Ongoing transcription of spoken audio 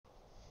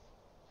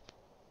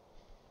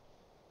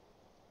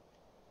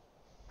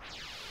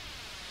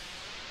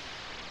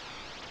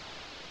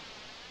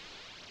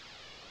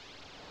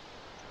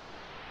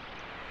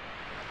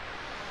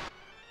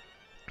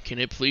Can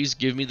it please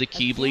give me the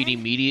Keyblade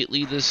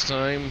immediately this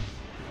time?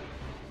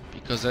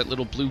 Because that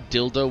little blue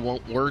dildo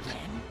won't work.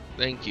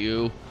 Thank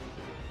you.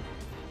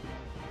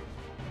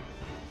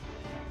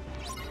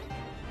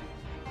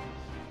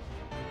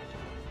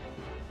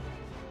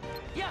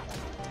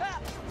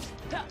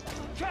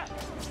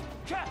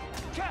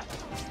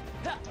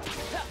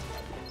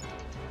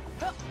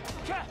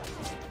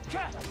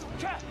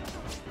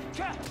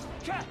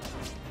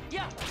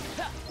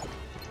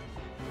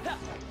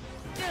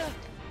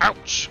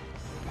 Ouch!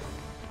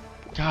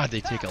 God,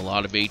 they take a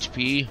lot of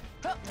HP.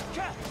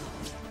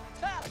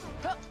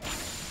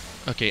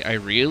 Okay, I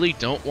really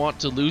don't want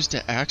to lose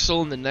to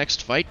Axel in the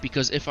next fight,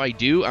 because if I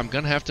do, I'm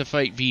gonna have to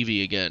fight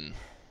Vivi again.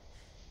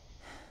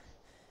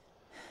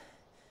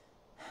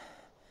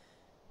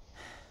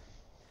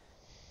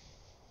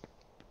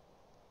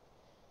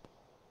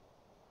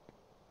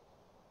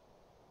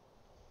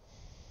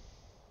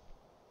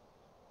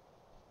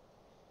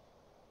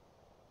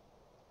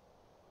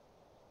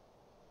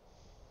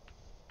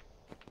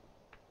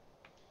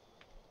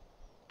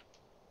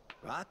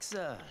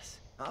 Roxas,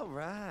 all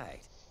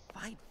right.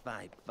 Fight,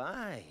 fight,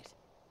 fight.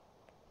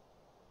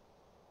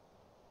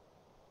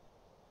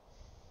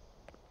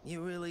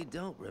 You really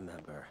don't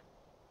remember.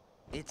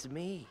 It's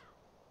me.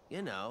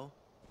 You know,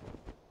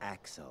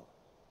 Axel.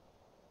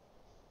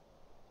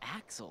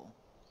 Axel?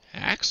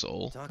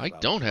 Axel? I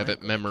don't have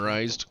it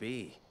memorized.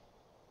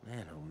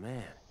 Man, oh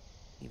man.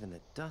 Even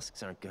the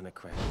Dusks aren't gonna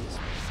crack this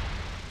one.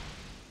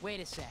 Wait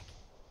a sec.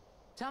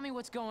 Tell me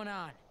what's going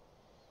on.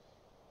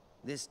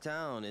 This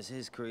town is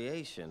his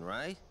creation,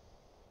 right?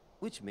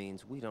 Which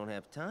means we don't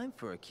have time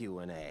for a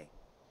Q&A.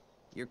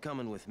 You're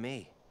coming with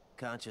me,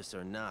 conscious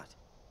or not.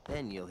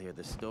 Then you'll hear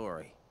the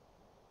story.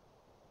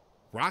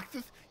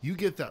 Roxas, you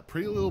get that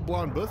pretty little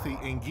blonde bussy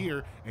in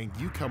gear, and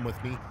you come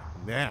with me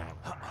now.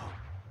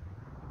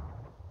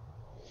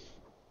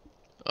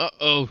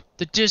 Uh-oh,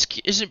 the disc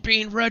isn't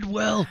being read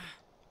well.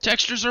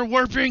 Textures are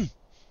warping.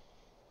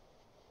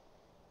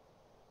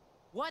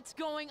 What's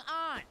going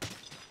on?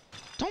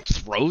 Don't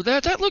throw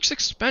that. That looks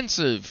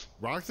expensive.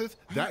 Roxas,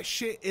 that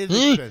shit is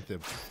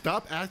expensive.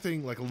 Stop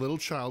acting like a little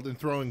child and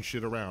throwing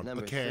shit around,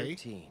 Number okay?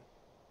 13,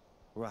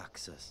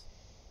 Roxas.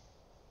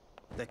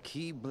 The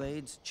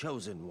Keyblade's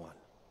chosen one.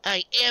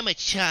 I am a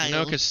child. You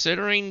know,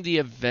 considering the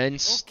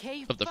events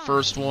of the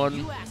first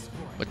one,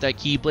 with that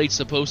Keyblade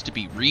supposed to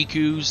be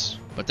Riku's,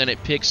 but then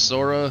it picks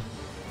Sora,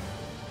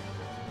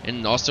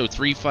 and also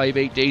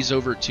 358 Days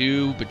Over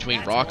 2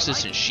 between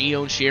Roxas and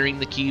Shion sharing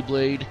the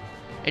Keyblade,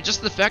 and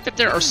just the fact that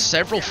there are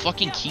several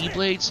fucking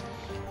Keyblades,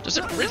 does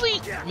it really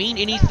mean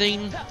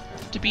anything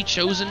to be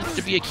chosen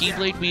to be a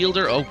Keyblade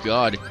wielder? Oh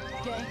god.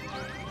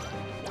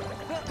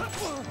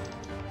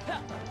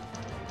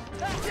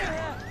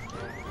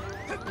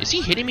 Is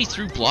he hitting me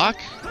through block?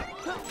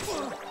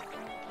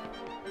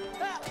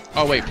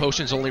 Oh wait,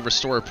 potions only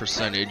restore a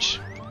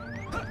percentage.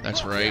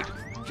 That's right.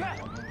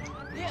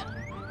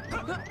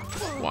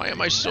 Why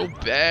am I so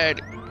bad?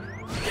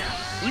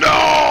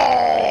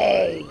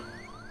 No!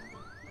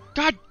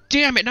 God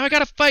damn it, now I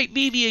gotta fight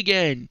Vivi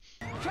again!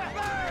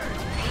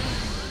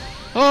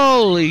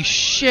 Holy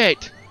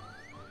shit!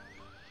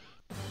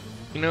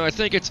 You know, I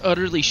think it's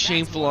utterly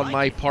shameful on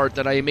my part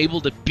that I am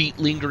able to beat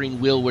Lingering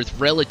Will with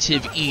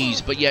relative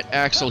ease, but yet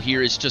Axel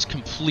here is just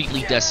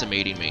completely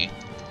decimating me.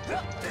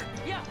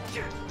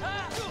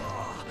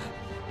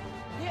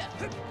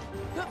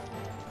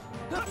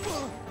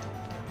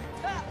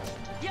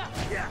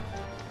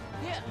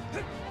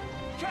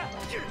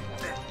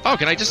 Oh,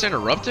 can I just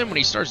interrupt him when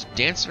he starts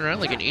dancing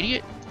around like an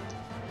idiot?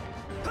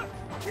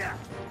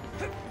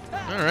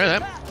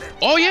 Alright,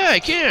 oh yeah, I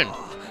can!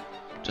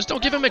 Just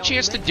don't give him a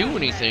chance to do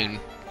anything.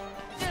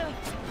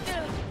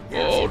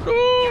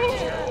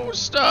 Oh no!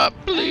 Stop,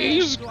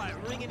 please!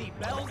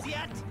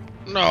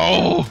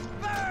 No!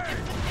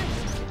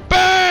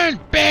 Burn,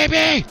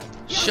 baby!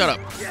 Shut up.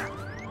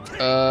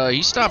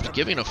 He stopped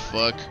giving a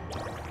fuck.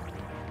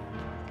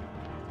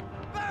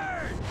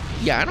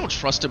 Yeah, I don't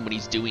trust him when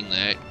he's doing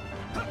that.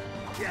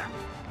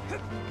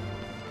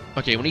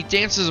 Okay, when he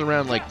dances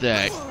around like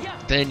that,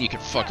 then you can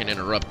fucking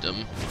interrupt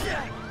him.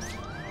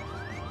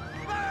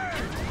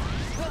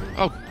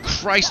 Oh,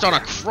 Christ on a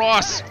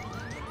cross!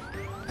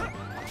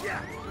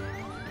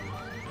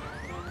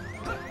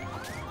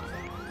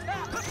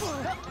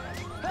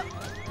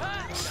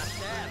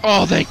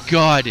 Oh, thank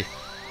God!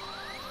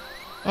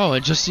 Oh,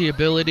 and just the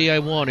ability I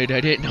wanted.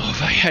 I didn't know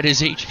if I had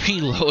his HP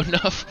low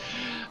enough.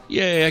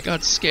 Yay, I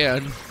got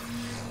scanned.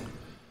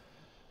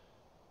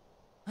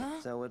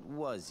 So it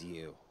was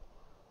you.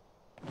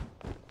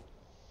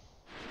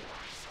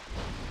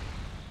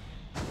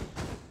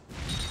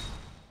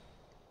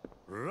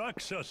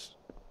 Roxas!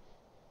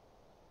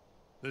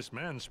 This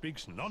man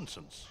speaks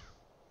nonsense.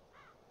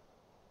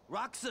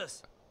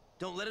 Roxas!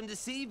 Don't let him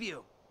deceive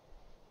you!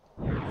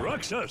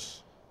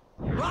 Roxas!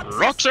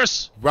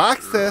 Roxas!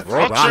 Roxas!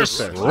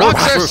 Roxas! Roxas!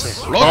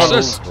 Roxas!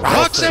 Roxas!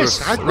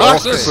 Roxas!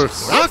 Roxas!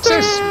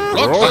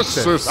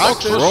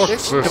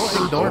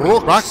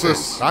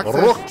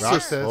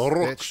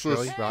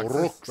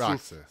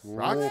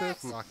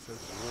 Roxas!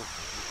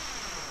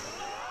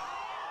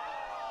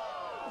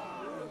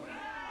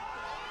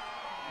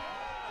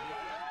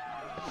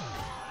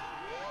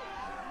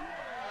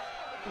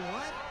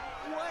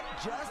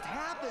 just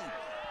happened?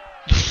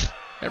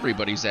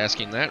 Everybody's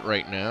asking that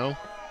right now.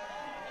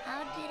 How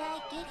did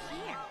I get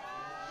here?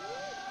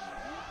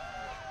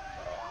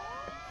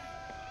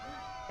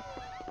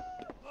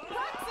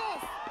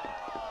 Roxas!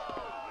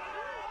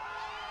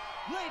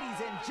 Ladies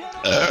and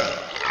gentlemen,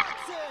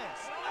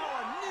 Roxas,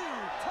 our new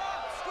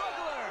top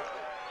struggler.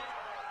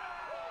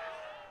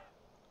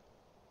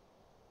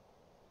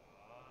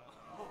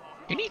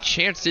 Any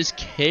chance this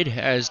kid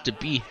has to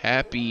be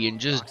happy and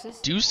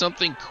just do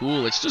something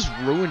cool? It's just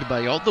ruined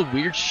by all the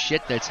weird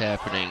shit that's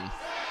happening.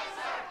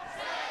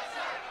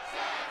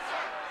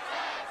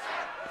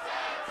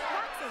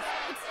 Roxas,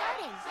 it's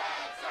starting.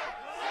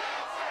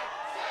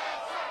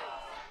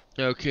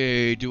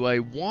 Okay, do I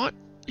want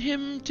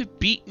him to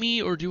beat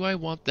me or do I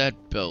want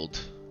that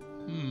belt?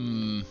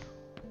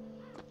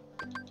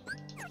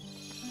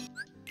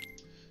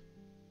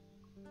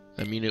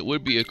 I mean, it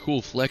would be a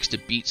cool flex to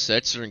beat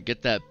Setzer and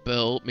get that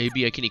belt.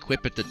 Maybe I can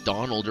equip it to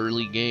Donald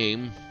early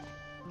game.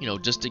 You know,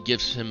 just to give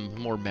him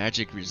more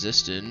magic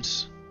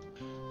resistance.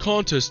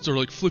 Contests are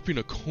like flipping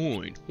a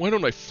coin. Why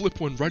don't I flip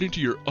one right into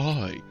your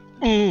eye?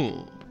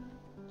 Well,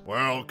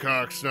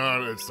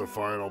 Cocksnot, it's the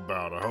final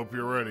bout. I hope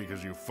you're ready,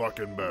 because you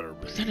fucking better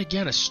be. But then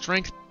again, a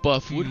strength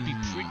buff would be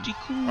pretty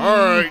cool.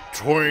 Alright,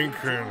 Twink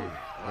and,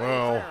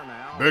 well,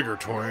 bigger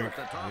Twink.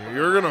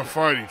 You're gonna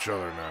fight each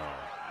other now.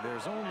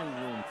 There's only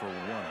room for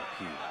one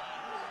here.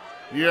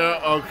 Yeah,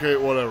 okay,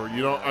 whatever.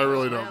 You know, I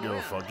really don't give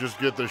a fuck. Just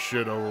get this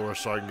shit over with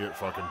so I can get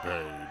fucking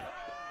paid.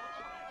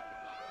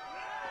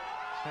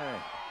 Hey,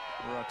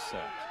 Roxas.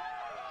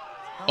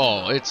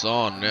 Oh, it's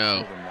on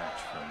now.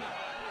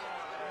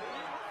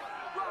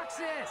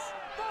 Roxas,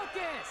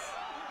 focus!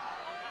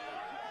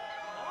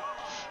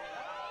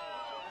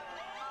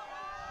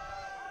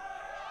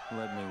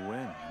 Let me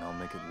win, and I'll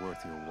make it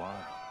worth your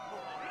while.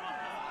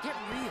 Get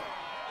real.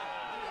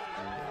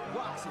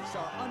 Roxas,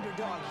 our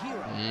underdog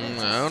hero. I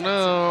don't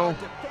know.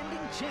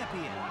 Defending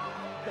champion.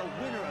 The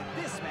winner of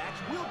this match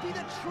will be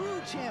the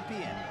true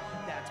champion.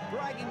 That's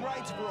bragging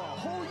rights for a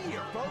whole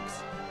year,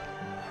 folks.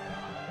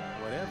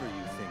 Whatever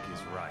you think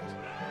is right,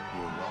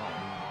 you're wrong.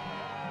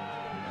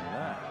 And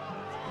that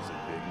is a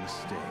big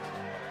mistake.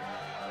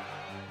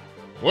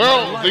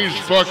 Well, these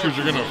fuckers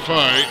are gonna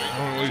fight.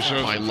 Well, at least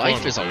have My some life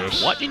fun is a with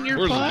this. what in your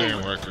Where's pie? the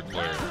damn record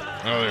player?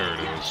 Oh, there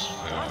it is.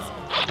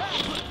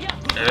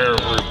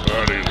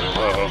 Everybody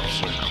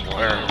loves the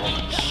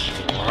clowns.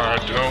 Why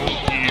don't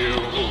you?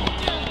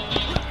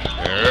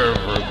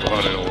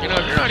 Everybody loves. You know,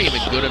 if you're not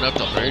even good enough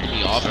to hold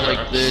me off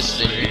like this,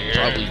 then you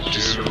probably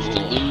deserve to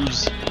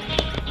lose.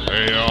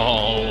 They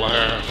all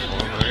laugh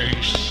when they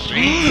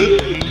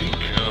see me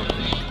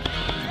coming.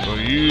 But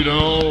you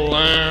don't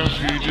laugh,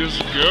 you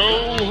just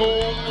go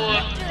home.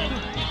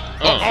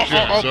 Oh,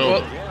 shit, it's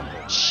over.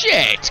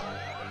 Shit!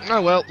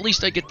 Oh well, at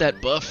least I get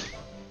that buff.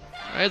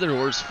 Either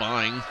or's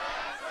fine.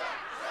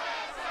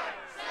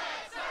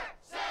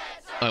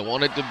 I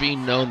want it to be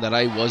known that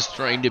I was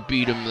trying to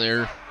beat him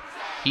there.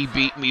 He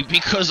beat me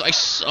because I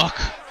suck.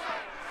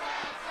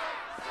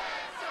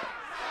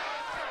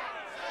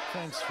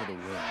 Thanks for the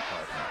win,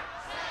 partner.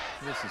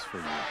 This is for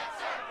you.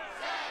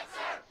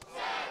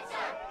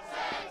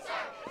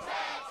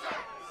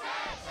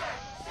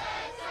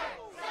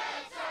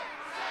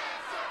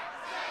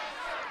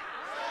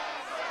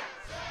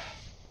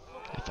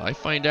 If I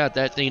find out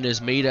that thing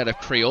is made out of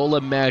Crayola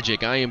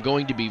magic, I am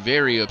going to be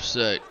very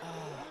upset.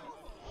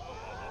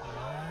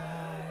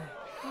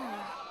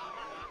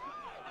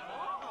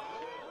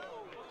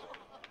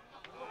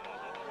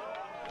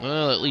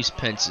 Well, at least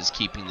Pence is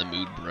keeping the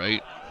mood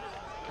bright.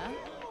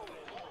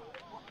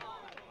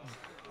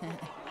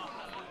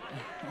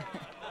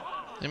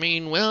 I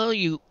mean, well,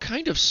 you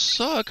kind of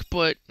suck,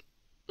 but...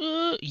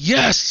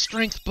 yes!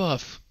 Strength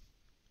buff!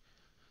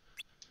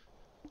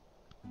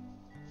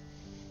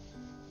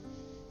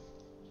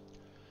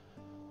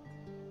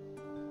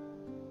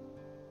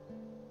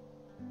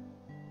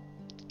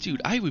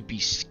 Dude, I would be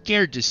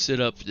scared to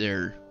sit up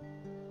there.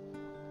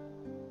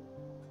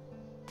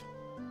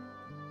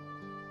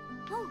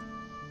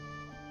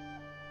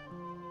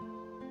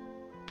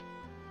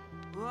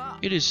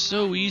 It is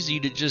so easy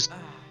to just,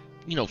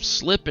 you know,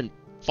 slip and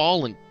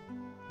fall and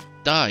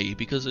die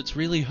because it's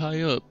really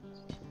high up.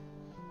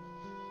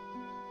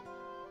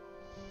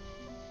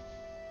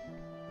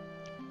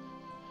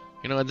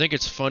 You know, I think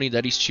it's funny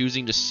that he's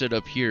choosing to sit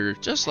up here,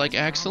 just like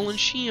Axel and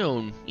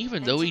Shion,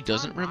 even though he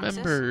doesn't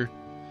remember.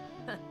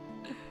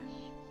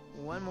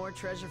 One more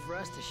treasure for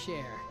us to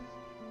share.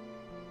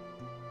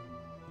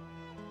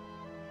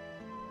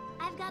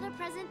 I've got a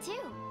present too,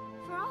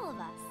 for all of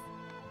us.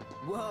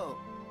 Whoa.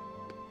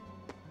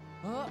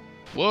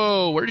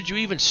 Whoa, where did you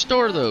even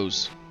store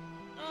those?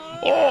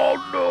 Oh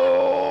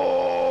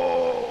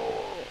no!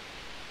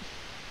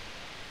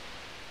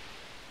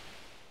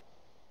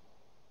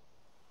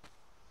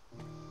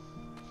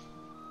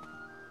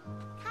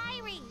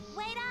 Kyrie,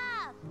 wait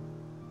up!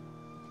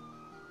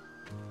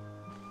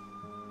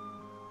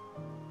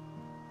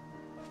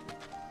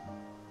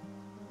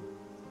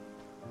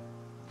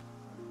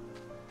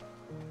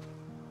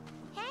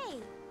 Hey,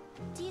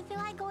 do you feel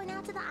like going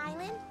out to the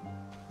island?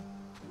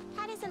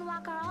 Titus and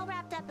Walk are all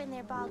wrapped up in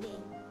their ball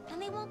game,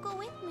 and they won't go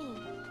with me.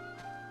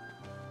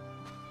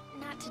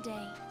 Not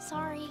today.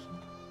 Sorry.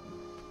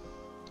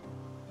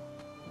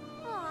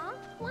 Aw,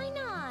 why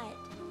not?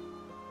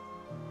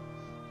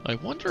 I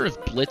wonder if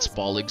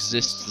Blitzball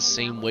exists the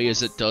same way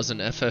as it does in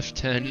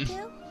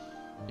FF10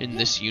 in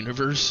this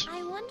universe.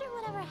 I wonder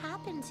whatever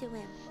happened to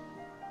him.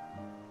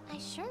 I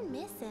sure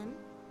miss him.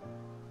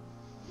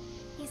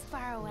 He's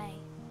far away,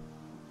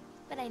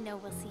 but I know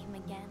we'll see him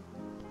again.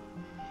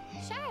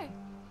 Sure.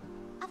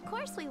 Of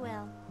course we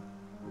will.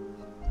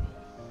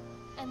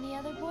 And the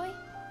other boy?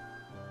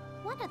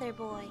 What other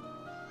boy?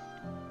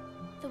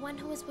 The one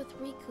who was with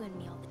Riku and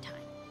me all the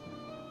time.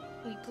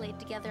 We played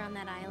together on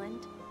that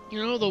island.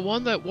 You know, the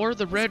one that wore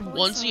the red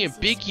onesie and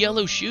big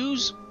yellow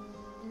shoes?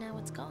 And now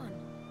it's gone.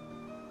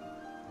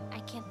 I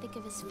can't think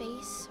of his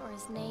face or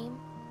his name.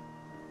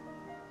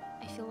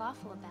 I feel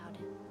awful about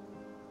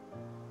it.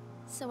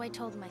 So I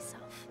told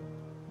myself,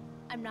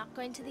 I'm not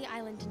going to the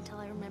island until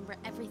I remember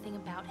everything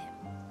about him.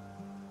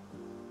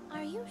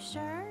 Are you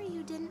sure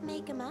you didn't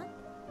make him up?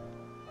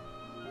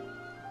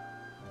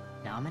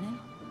 Nominate?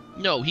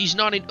 No, he's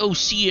not an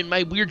OC in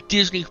my weird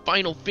Disney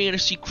Final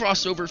Fantasy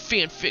crossover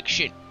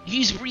fanfiction.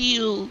 He's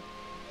real.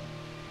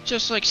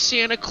 Just like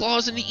Santa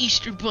Claus and the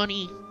Easter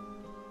Bunny.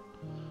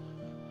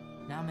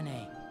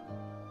 Nominate.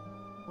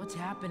 What's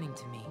happening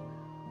to me?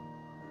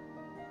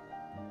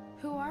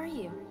 Who are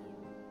you?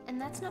 And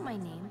that's not my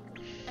name.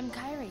 I'm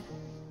Kairi.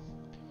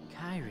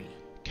 Kairi.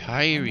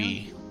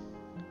 Kairi.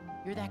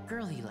 You're that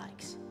girl he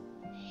likes.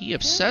 He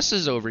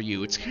obsesses over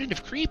you. It's kind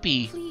of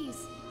creepy. Please,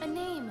 a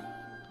name.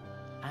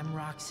 I'm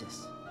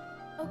Roxas.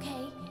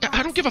 Okay.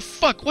 I don't give a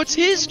fuck. What's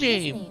his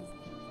name?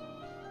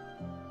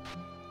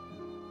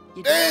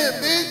 Damn,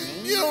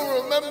 bitch, you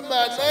don't remember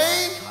my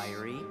name?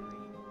 Kyrie.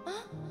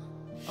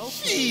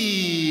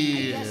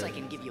 Shit. I guess I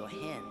can give you a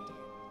hint.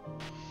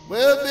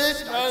 Well,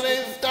 bitch, my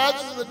name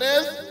starts with an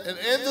S and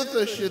ends with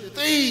a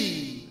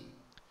shitty.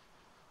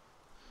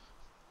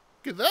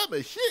 Cause I'm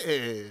a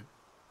shithead.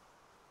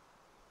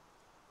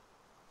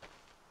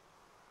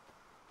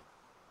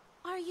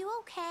 Are you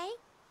okay?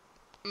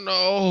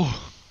 No.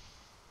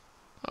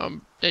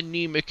 I'm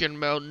anemic and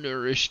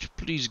malnourished.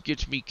 Please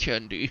get me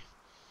candy.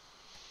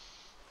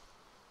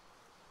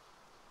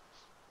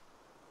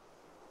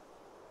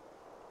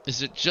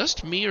 Is it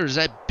just me, or is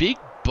that big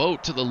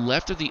boat to the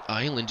left of the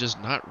island just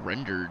not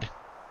rendered?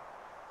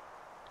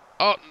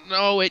 Oh,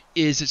 no, it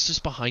is. It's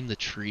just behind the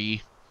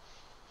tree.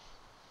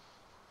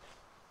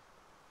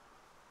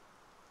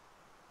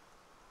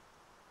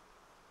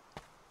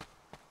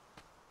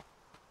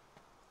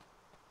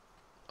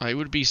 I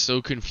would be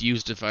so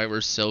confused if I were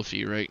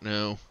Selfie right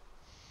now.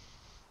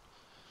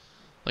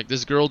 Like,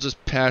 this girl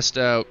just passed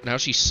out. Now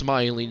she's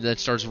smiling, then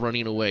starts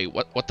running away.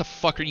 What the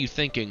fuck are you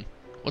thinking?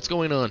 What's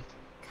going on?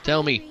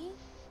 Tell me.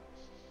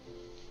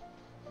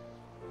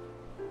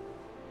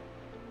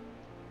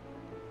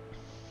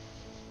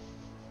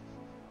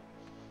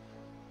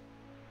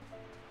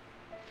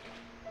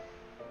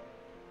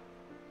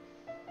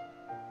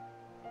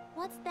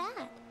 What's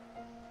that?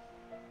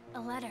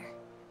 A letter.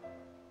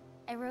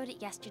 I wrote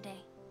it yesterday.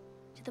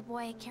 To the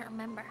boy I can't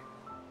remember.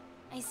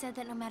 I said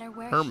that no matter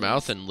where Her he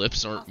mouth is, and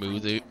lips I'll aren't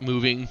find him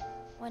moving.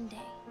 one day.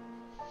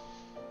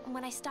 And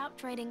when I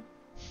stopped writing,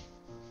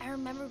 I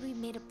remembered we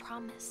made a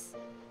promise.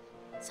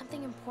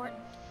 Something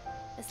important.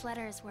 This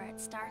letter is where it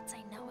starts,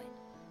 I know it.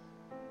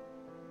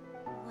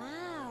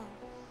 Wow.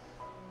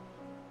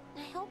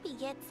 I hope he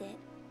gets it.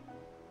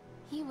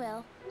 He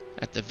will.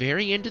 At the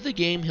very end of the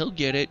game, he'll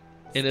get it,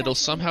 and it'll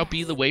somehow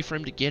be the way for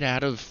him to get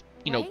out of,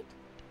 you know, Right?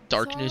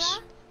 darkness.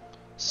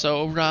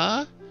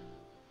 Sora? Sora?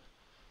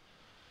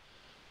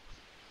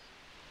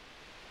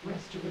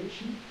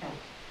 Restoration at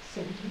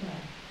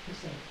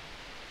 79%.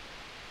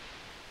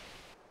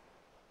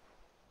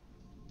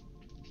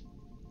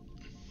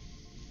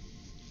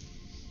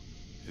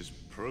 His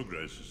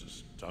progress is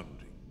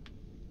astounding.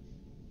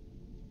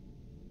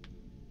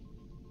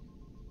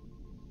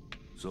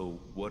 So,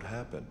 what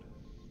happened?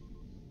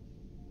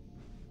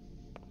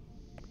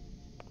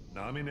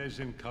 Namine's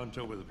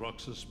encounter with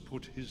Roxas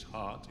put his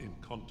heart in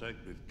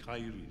contact with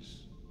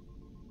Kairi's.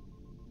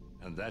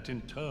 And that in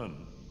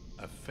turn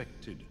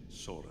affected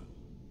Sora.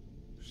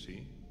 You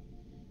see?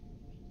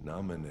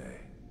 Namine.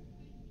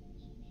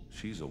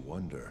 She's a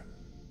wonder.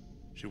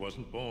 She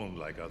wasn't born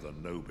like other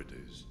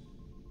nobodies.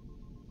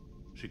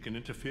 She can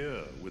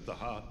interfere with the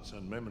hearts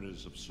and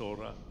memories of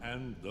Sora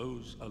and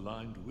those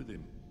aligned with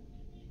him.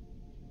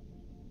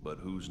 But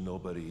whose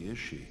nobody is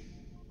she?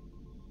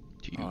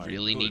 Do you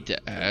really need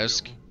to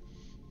ask?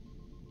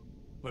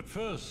 But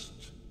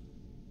first,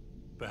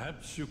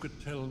 perhaps you could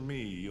tell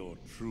me your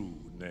true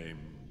name.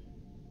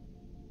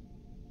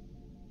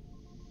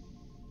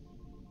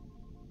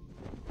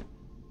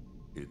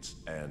 It's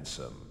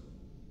Ansem.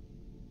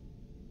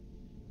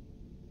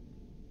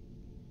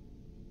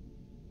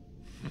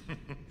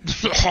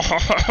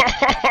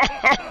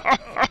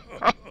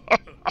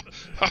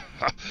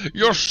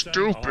 You're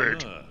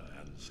stupid.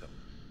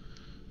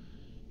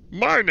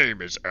 My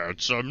name is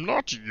Ansem,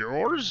 not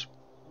yours.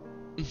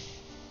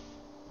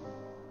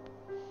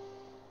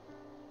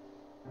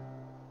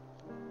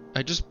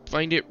 I just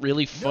find it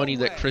really funny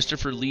that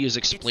Christopher Lee is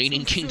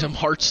explaining Kingdom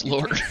Hearts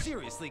lore.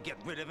 Seriously, get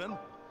rid of him.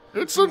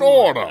 It's an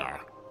order.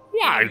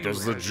 Why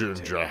does the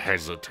ginger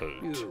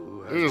hesitate?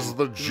 Is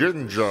the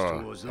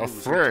ginger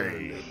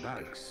afraid?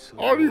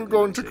 Are you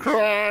going to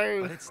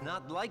cry? But it's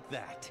not like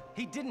that.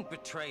 He didn't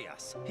betray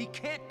us. He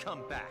can't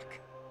come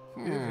back.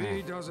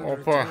 Or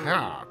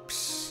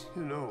perhaps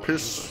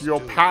piss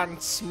your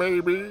pants,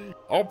 maybe?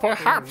 Or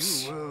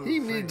perhaps he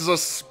needs a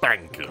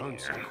spanking.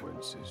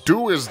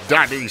 Do as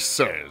Daddy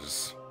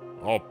says,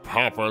 or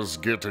Papa's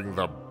getting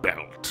the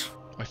belt.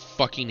 I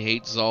fucking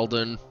hate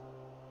Zaldin.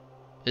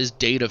 His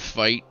data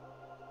fight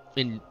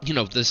in,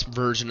 this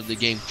version of the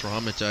game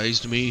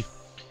traumatized me.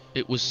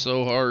 It was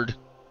so hard,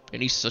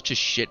 and he's such a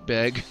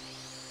shitbag.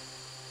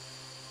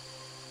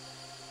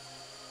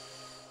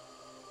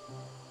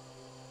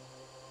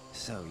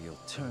 So you'll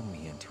turn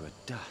me into a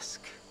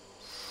dusk.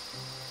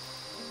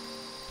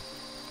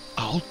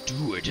 I'll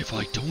do it if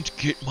I don't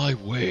get my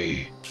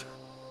way.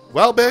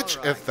 Well,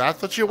 bitch, if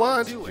that's what you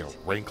want, you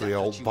wrinkly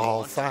old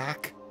ball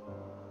sack.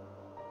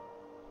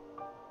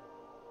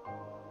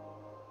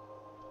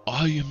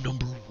 I am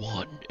number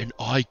 1, and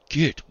I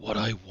get what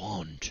I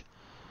want.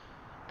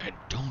 And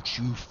don't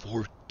you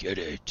forget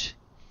it.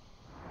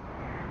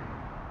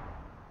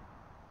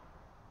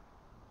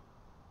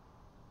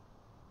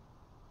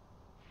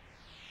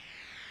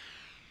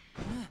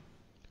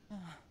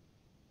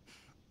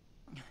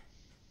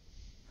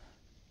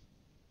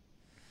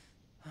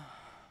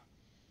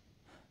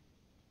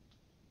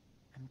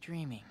 I'm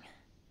dreaming.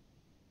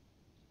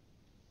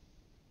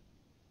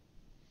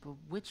 But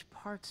which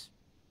parts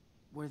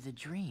were the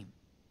dream?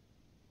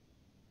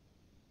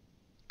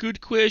 Good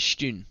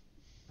question.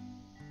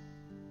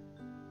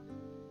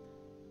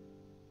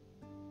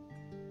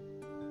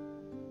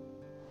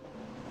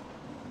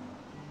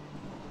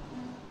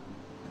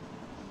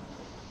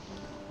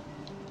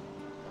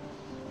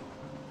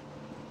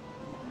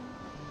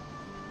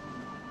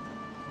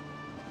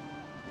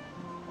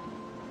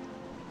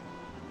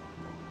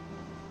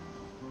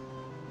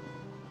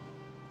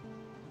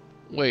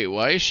 Wait,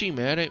 why is she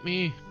mad at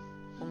me?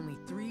 Only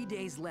 3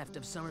 days left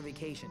of summer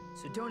vacation,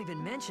 so don't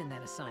even mention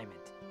that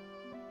assignment.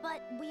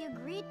 But we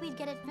agreed we'd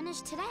get it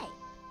finished today.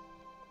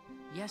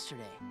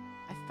 Yesterday,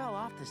 I fell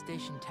off the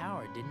station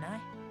tower, didn't I?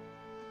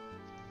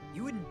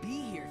 You wouldn't be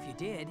here if you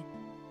did.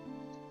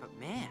 But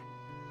man,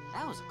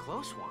 that was a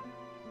close one.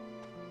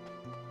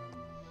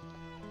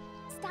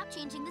 Stop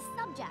changing the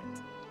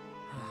subject.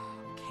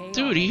 Okay,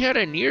 Dude, he had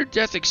a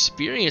near-death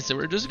experience and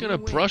we're just gonna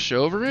brush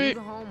over it?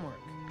 Do the homework.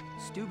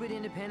 Stupid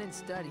independent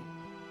study.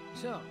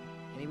 So,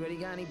 anybody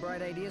got any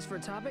bright ideas for a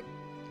topic?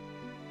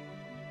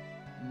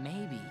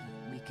 Maybe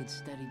we could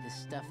study the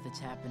stuff that's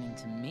happening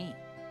to me.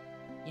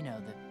 You know,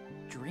 the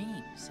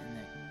dreams and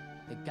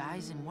the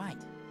guys in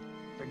white.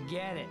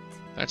 Forget it.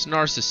 That's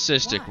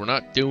narcissistic. What? We're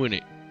not doing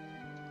it.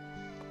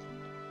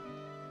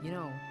 You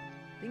know,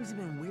 things have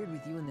been weird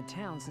with you in the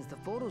town since the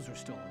photos were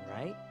stolen,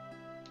 right?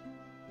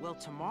 Well,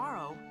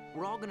 tomorrow,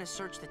 we're all gonna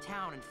search the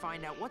town and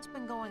find out what's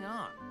been going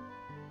on.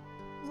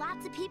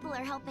 Lots of people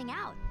are helping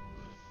out.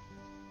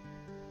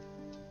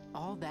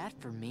 All that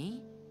for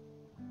me?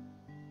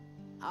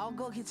 I'll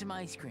go get some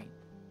ice cream.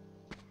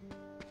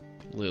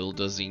 Little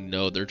does he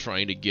know they're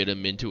trying to get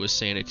him into a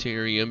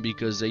sanitarium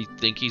because they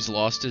think he's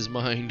lost his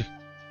mind.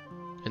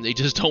 And they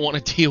just don't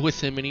want to deal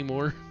with him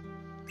anymore.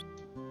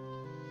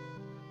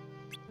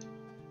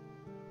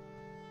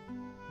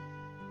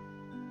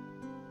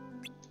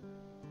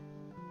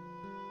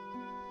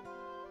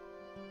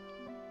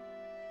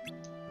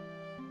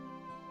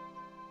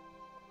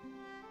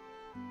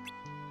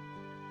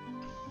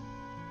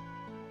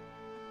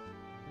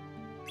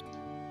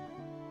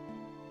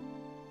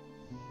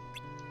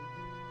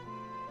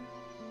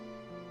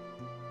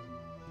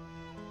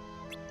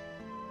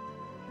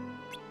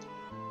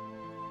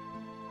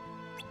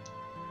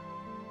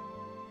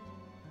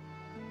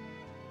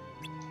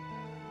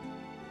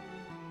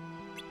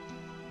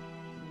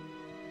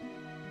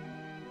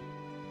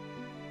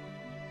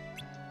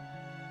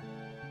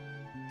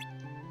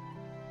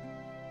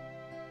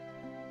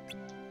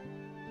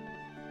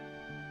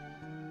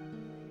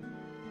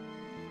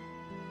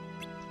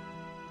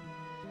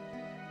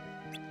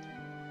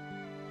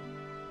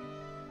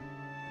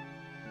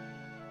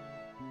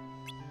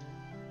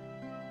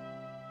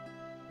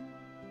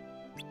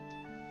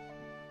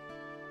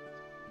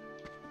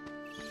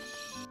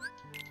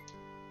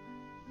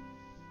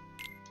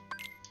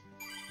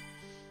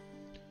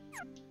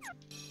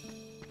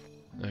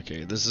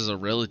 Okay, this is a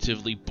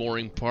relatively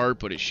boring part,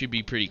 but it should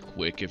be pretty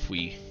quick if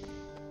we,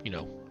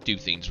 do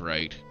things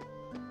right.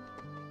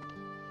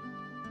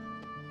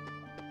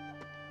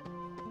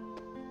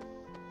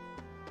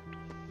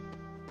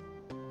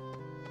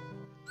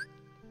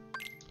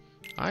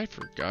 I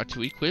forgot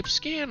to equip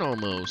scan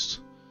almost.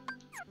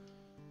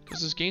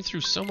 Because this game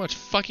threw so much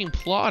fucking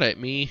plot at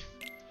me.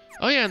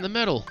 Oh yeah, and the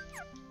medal.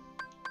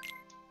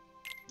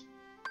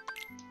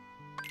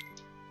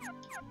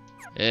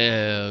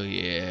 Hell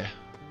yeah.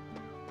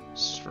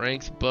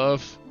 Strength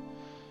buff.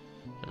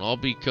 And all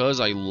because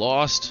I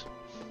lost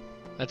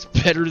That's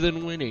better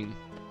than winning.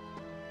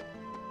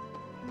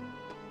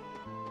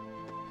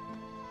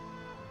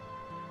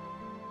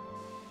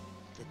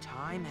 The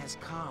time has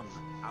come.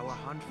 Our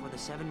hunt for the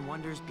 7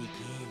 wonders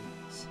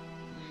begins.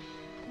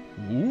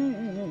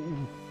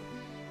 Ooh.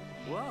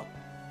 Whoa.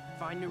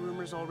 Find new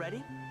rumors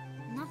already?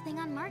 Nothing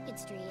on Market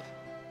Street.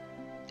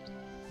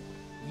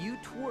 You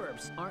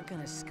twerps aren't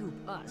gonna scoop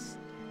us.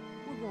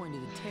 We're going to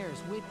the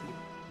terrace with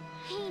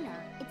you. Hayner,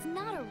 it's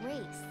not a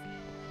race.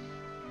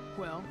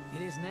 Well,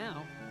 it is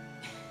now.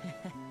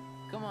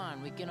 Come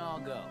on, we can all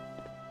go.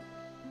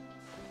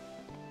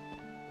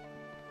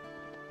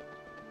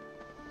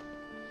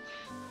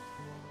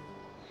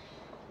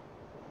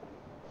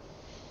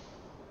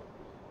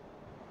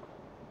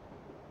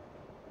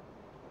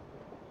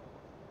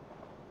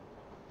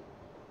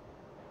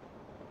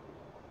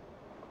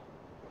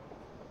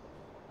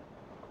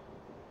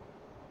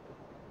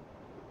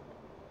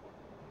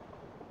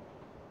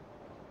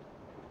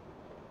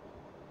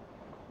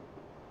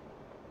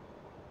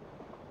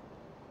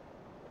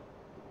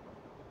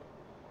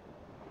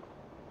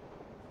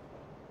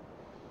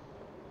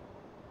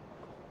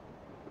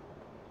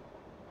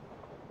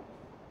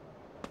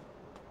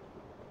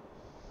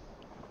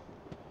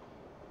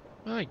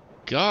 My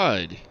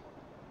God.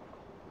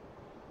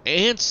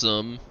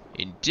 Ansem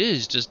and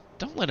Diz just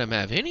don't let him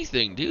have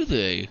anything, do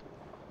they?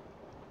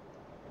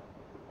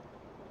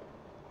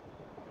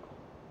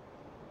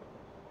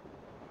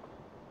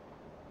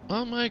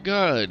 Oh my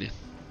God.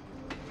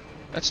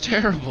 That's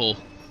terrible.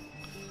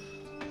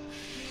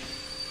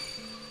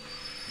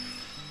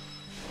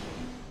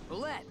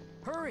 Roulette,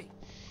 hurry!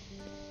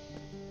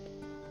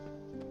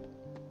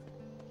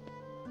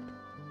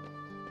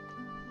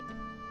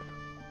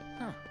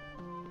 Huh.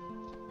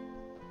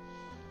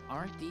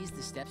 Aren't these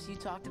the steps you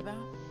talked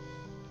about?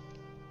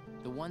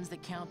 The ones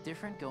that count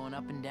different going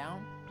up and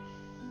down?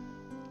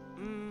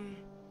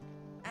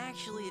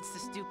 Actually, it's the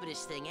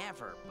stupidest thing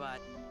ever, but...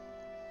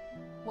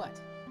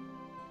 What?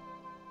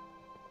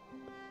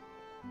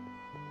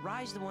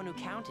 Rye's the one who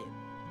counted.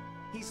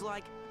 He's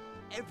like,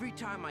 every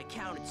time I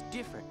count, it's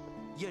different,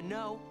 you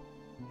know?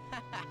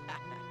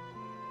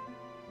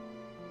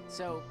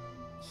 So,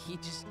 he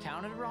just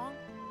counted wrong?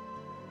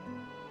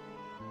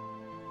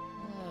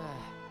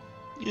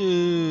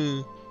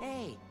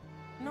 Hey,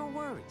 no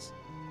worries.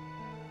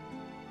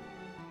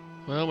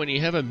 Well, when you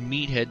have a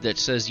meathead that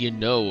says you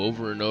know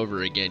over and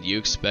over again, do you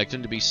expect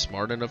him to be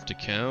smart enough to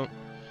count?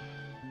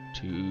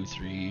 2,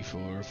 3,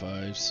 4,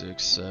 5,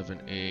 6,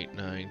 7, 8,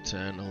 9,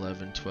 10,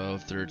 11,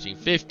 12, 13,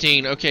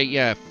 15. Okay,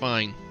 yeah,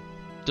 fine.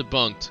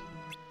 Debunked.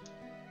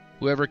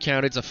 Whoever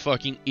counted's a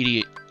fucking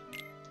idiot.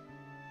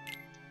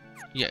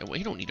 Yeah, well,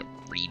 you don't need to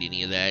read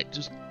any of that.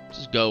 Just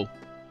go.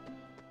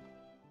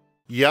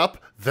 Yup,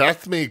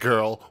 that's me,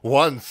 girl.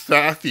 One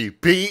sassy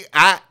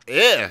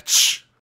bitch.